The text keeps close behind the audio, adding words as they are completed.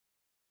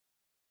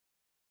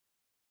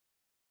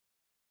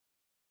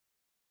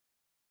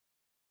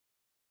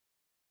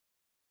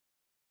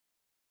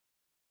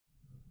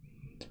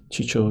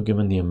Chycho,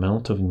 given the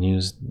amount of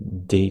news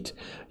date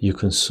you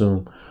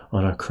consume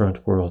on our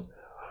current world,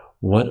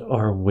 what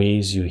are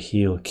ways you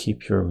heal,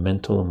 keep your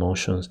mental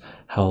emotions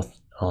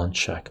health on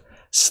check?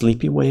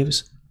 Sleepy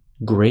waves,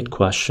 great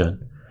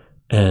question.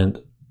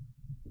 And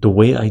the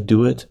way I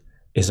do it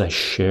is I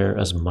share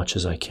as much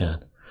as I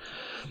can.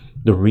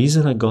 The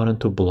reason I got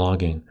into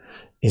blogging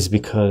is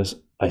because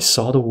I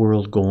saw the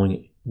world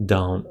going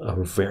down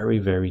a very,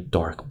 very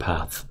dark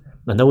path.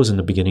 And that was in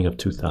the beginning of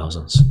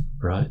 2000s,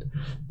 right?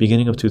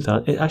 Beginning of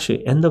 2000,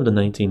 actually end of the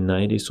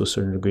 1990s to a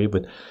certain degree,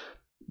 but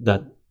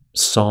that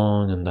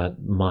song and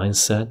that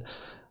mindset,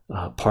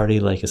 party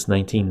like it's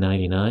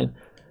 1999.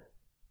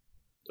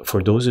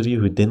 For those of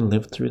you who didn't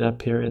live through that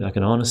period, I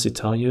can honestly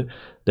tell you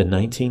the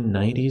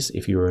 1990s,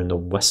 if you were in the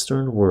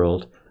Western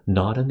world,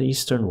 not in the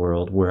Eastern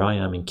world, where I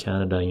am in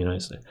Canada,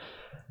 United States,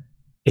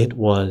 it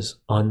was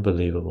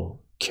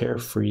unbelievable,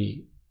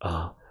 carefree,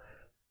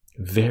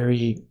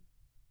 very,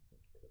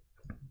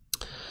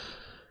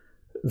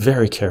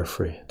 very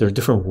carefree. There are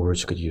different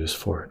words you could use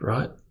for it,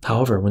 right?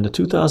 However, when the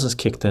 2000s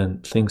kicked in,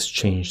 things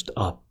changed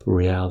up,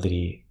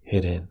 reality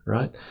hit in,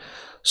 right?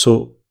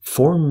 So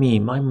for me,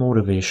 my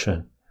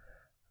motivation,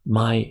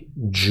 my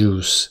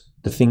juice,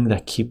 the thing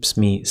that keeps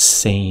me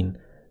sane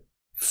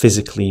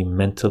physically,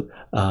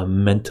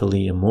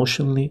 mentally,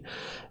 emotionally,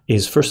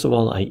 is first of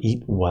all, I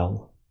eat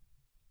well.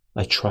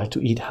 I try to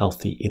eat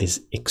healthy. It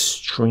is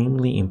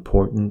extremely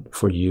important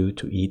for you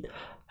to eat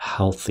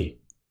healthy,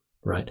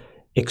 right?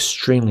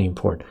 Extremely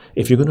important.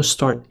 If you're going to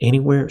start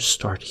anywhere,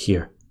 start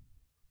here.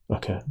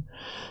 Okay.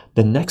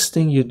 The next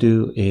thing you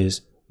do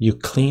is you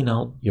clean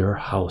out your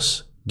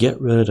house. Get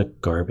rid of the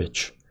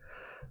garbage.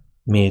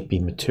 May it be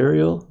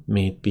material,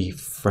 may it be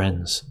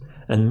friends,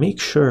 and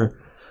make sure,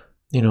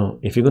 you know,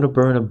 if you're going to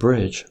burn a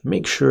bridge,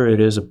 make sure it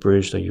is a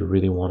bridge that you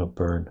really want to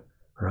burn,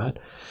 right?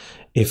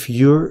 If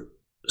your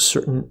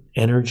certain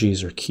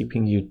energies are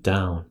keeping you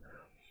down,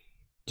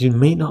 you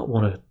may not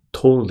want to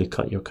totally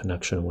cut your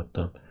connection with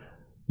them.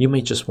 You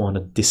may just want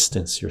to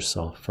distance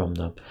yourself from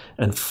them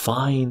and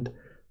find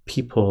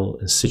people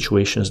and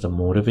situations that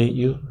motivate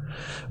you.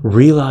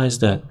 Realize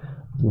that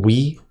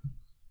we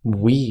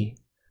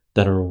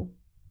that are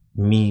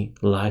me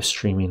live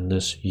streaming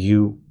this,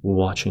 you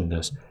watching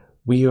this,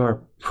 we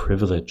are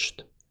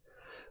privileged.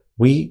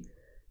 We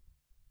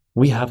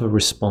have a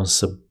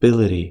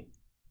responsibility,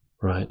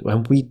 right?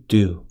 And we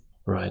do,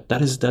 right?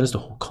 That is the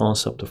whole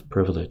concept of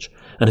privilege.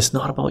 And it's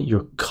not about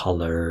your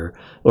color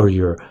or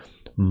your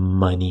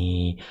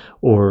money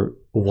or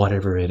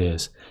whatever it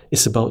is.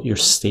 It's about your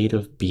state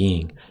of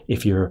being.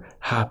 If you're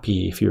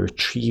happy, if you're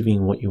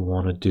achieving what you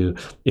want to do,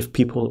 if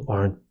people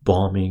aren't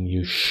bombing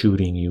you,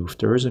 shooting you, if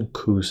there isn't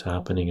coups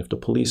happening, if the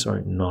police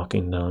aren't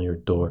knocking down your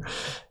door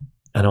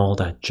and all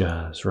that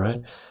jazz,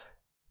 right?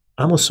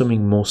 I'm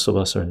assuming most of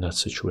us are in that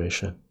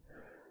situation.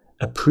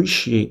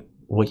 Appreciate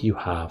what you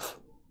have.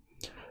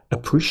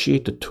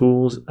 Appreciate the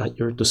tools at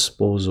your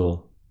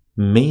disposal,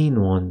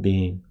 main one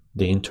being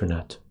the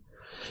internet.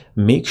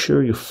 Make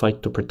sure you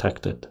fight to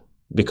protect it,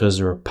 because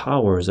there are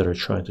powers that are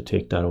trying to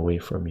take that away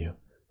from you,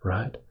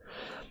 right?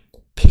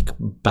 Pick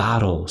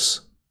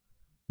battles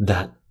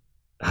that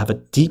have a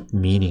deep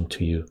meaning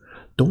to you.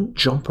 Don't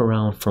jump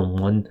around from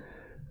one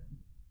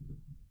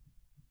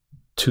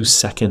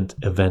 2-second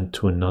event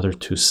to another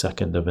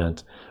 2-second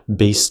event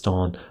based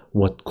on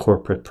what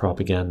corporate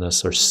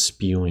propagandists are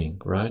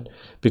spewing, right?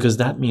 Because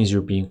that means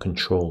you're being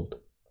controlled.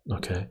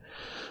 Okay,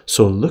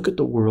 so look at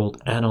the world,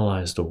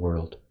 analyze the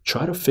world,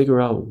 try to figure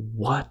out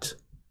what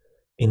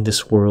in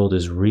this world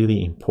is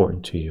really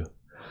important to you.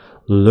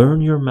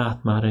 Learn your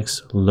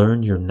mathematics,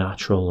 learn your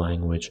natural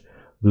language,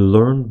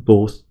 learn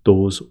both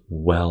those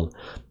well,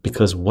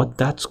 because what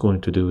that's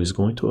going to do is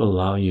going to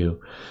allow you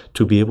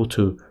to be able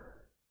to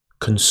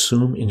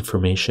consume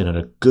information at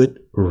a good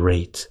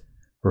rate,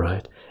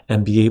 right?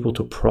 And be able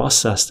to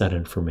process that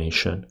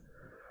information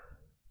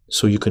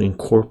so you can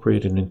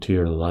incorporate it into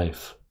your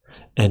life.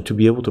 And to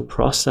be able to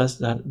process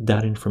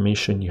that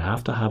information, you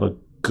have to have a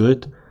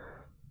good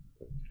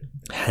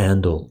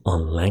handle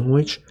on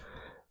language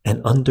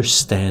and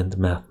understand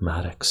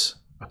mathematics.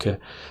 Okay,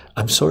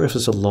 I'm sorry if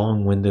it's a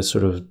long-winded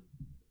sort of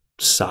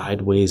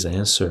sideways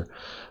answer,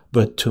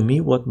 but to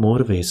me, what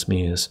motivates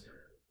me is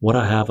what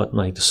I have at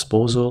my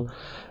disposal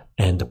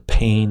and the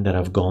pain that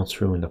I've gone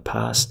through in the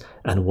past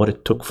and what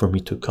it took for me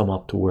to come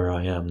up to where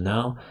I am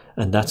now,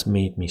 and that's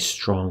made me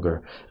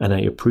stronger. And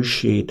I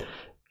appreciate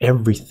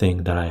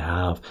everything that I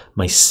have,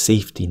 my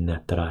safety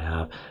net that I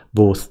have,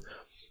 both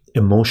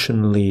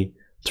emotionally,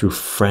 through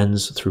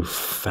friends, through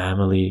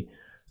family,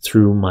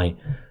 through my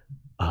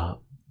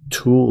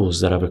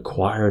tools that I've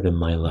acquired in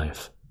my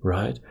life,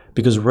 right?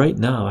 Because right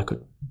now I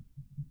could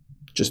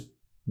just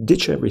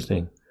ditch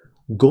everything,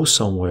 go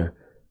somewhere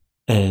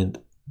and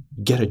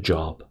get a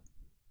job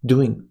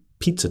doing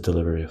pizza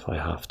delivery if I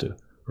have to,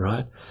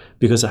 right?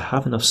 Because I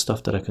have enough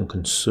stuff that I can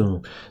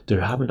consume. There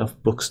have enough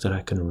books that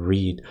I can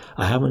read.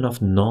 I have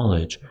enough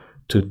knowledge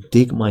to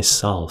dig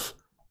myself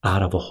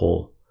out of a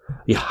hole.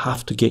 You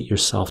have to get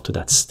yourself to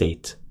that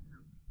state.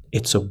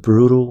 It's a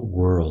brutal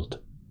world,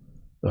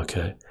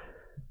 okay?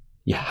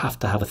 You have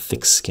to have a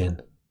thick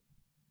skin